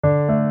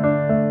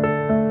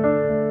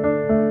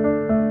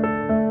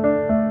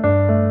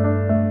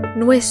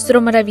Nuestro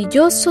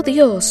maravilloso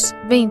Dios,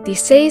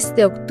 26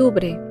 de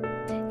octubre.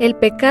 El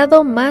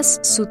pecado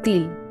más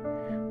sutil.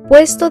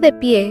 Puesto de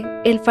pie,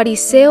 el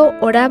fariseo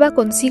oraba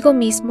consigo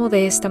mismo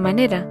de esta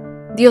manera: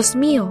 Dios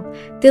mío,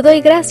 te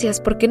doy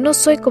gracias porque no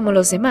soy como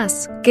los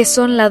demás, que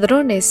son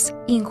ladrones,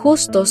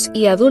 injustos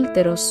y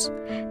adúlteros.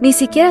 Ni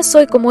siquiera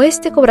soy como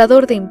este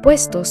cobrador de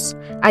impuestos.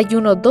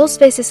 Ayuno 2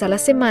 veces a la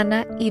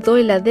semana y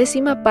doy la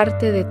 10ª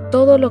parte de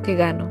todo lo que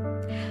gano.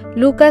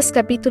 Lucas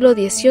capítulo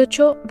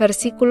 18,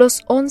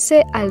 versículos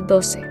 11 al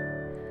 12.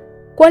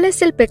 ¿Cuál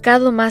es el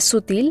pecado más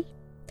sutil?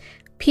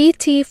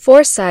 P.T.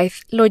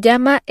 Forsyth lo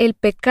llama el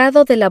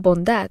pecado de la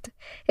bondad,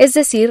 es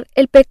decir,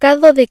 el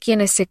pecado de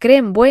quienes se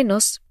creen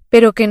buenos,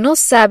 pero que no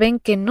saben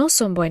que no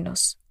son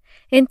buenos.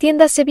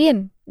 Entiéndase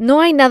bien, no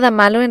hay nada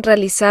malo en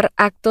realizar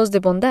actos de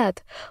bondad.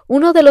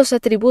 Uno de los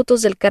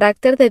atributos del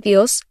carácter de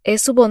Dios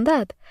es su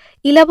bondad,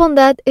 y la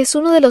bondad es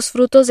uno de los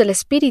frutos del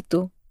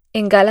Espíritu,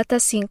 en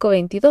Gálatas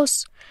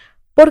 5:22.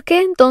 ¿Por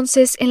qué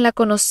entonces en la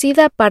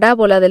conocida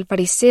parábola del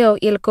fariseo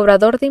y el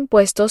cobrador de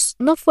impuestos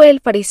no fue el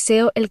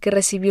fariseo el que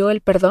recibió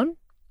el perdón?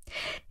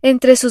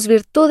 Entre sus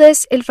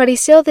virtudes, el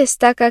fariseo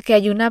destaca que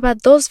ayunaba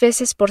 2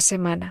 veces por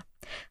semana.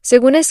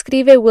 Según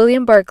escribe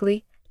William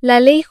Barclay, la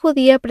ley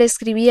judía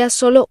prescribía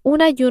solo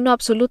un ayuno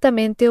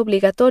absolutamente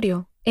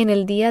obligatorio, en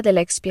el día de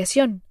la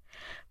expiación.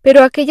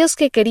 Pero aquellos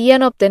que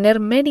querían obtener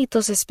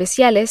méritos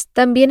especiales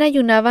también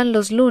ayunaban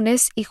los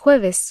lunes y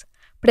jueves,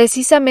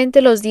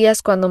 precisamente los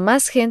días cuando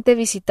más gente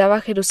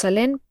visitaba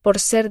Jerusalén por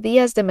ser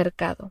días de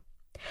mercado.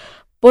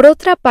 Por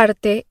otra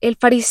parte, el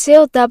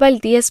fariseo daba el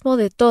diezmo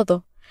de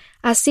todo,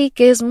 así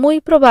que es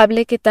muy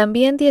probable que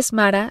también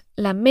diezmara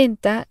la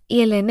menta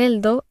y el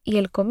eneldo y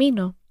el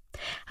comino.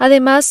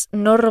 Además,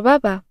 no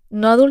robaba,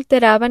 no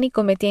adulteraba ni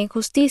cometía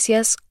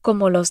injusticias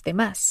como los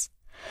demás.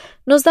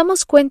 ¿Nos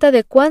damos cuenta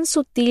de cuán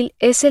sutil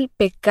es el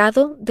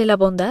pecado de la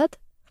bondad?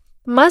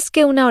 Más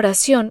que una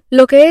oración,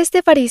 lo que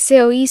este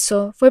fariseo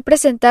hizo fue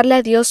presentarle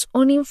a Dios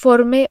un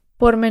informe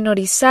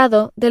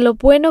pormenorizado de lo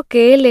bueno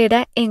que él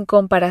era en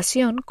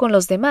comparación con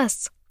los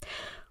demás.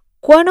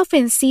 ¿Cuán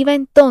ofensiva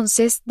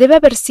entonces debe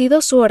haber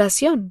sido su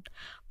oración?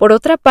 Por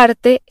otra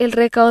parte, el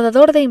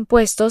recaudador de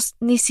impuestos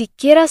ni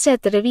siquiera se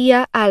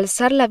atrevía a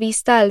alzar la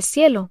vista al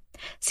cielo,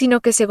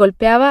 sino que se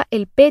golpeaba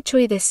el pecho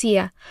y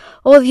decía: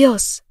 «Oh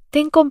Dios,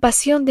 ten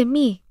compasión de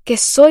mí, que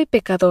soy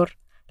pecador».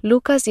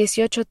 Lucas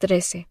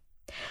 18:13.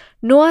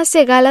 No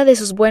hace gala de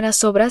sus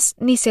buenas obras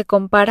ni se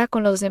compara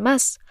con los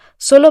demás,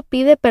 solo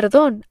pide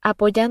perdón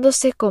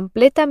apoyándose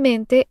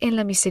completamente en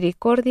la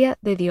misericordia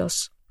de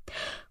Dios.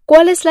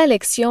 ¿Cuál es la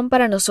lección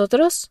para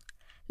nosotros?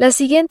 La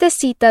siguiente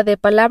cita de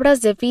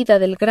Palabras de Vida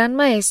del Gran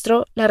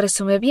Maestro la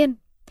resume bien.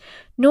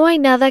 No hay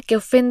nada que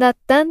ofenda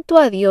tanto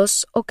a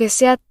Dios o que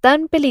sea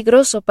tan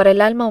peligroso para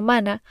el alma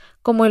humana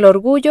como el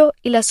orgullo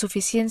y la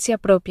suficiencia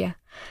propia.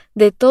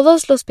 De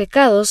todos los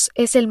pecados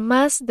es el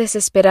más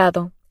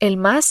desesperado, el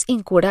más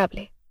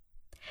incurable.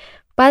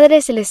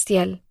 Padre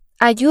Celestial,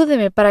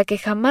 ayúdeme para que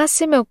jamás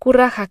se me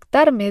ocurra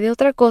jactarme de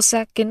otra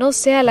cosa que no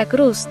sea la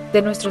cruz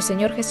de nuestro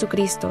Señor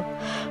Jesucristo,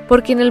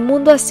 porque en el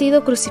mundo ha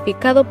sido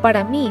crucificado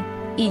para mí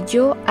y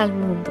yo al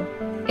mundo.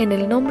 En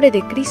el nombre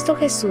de Cristo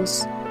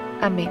Jesús.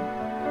 Amén.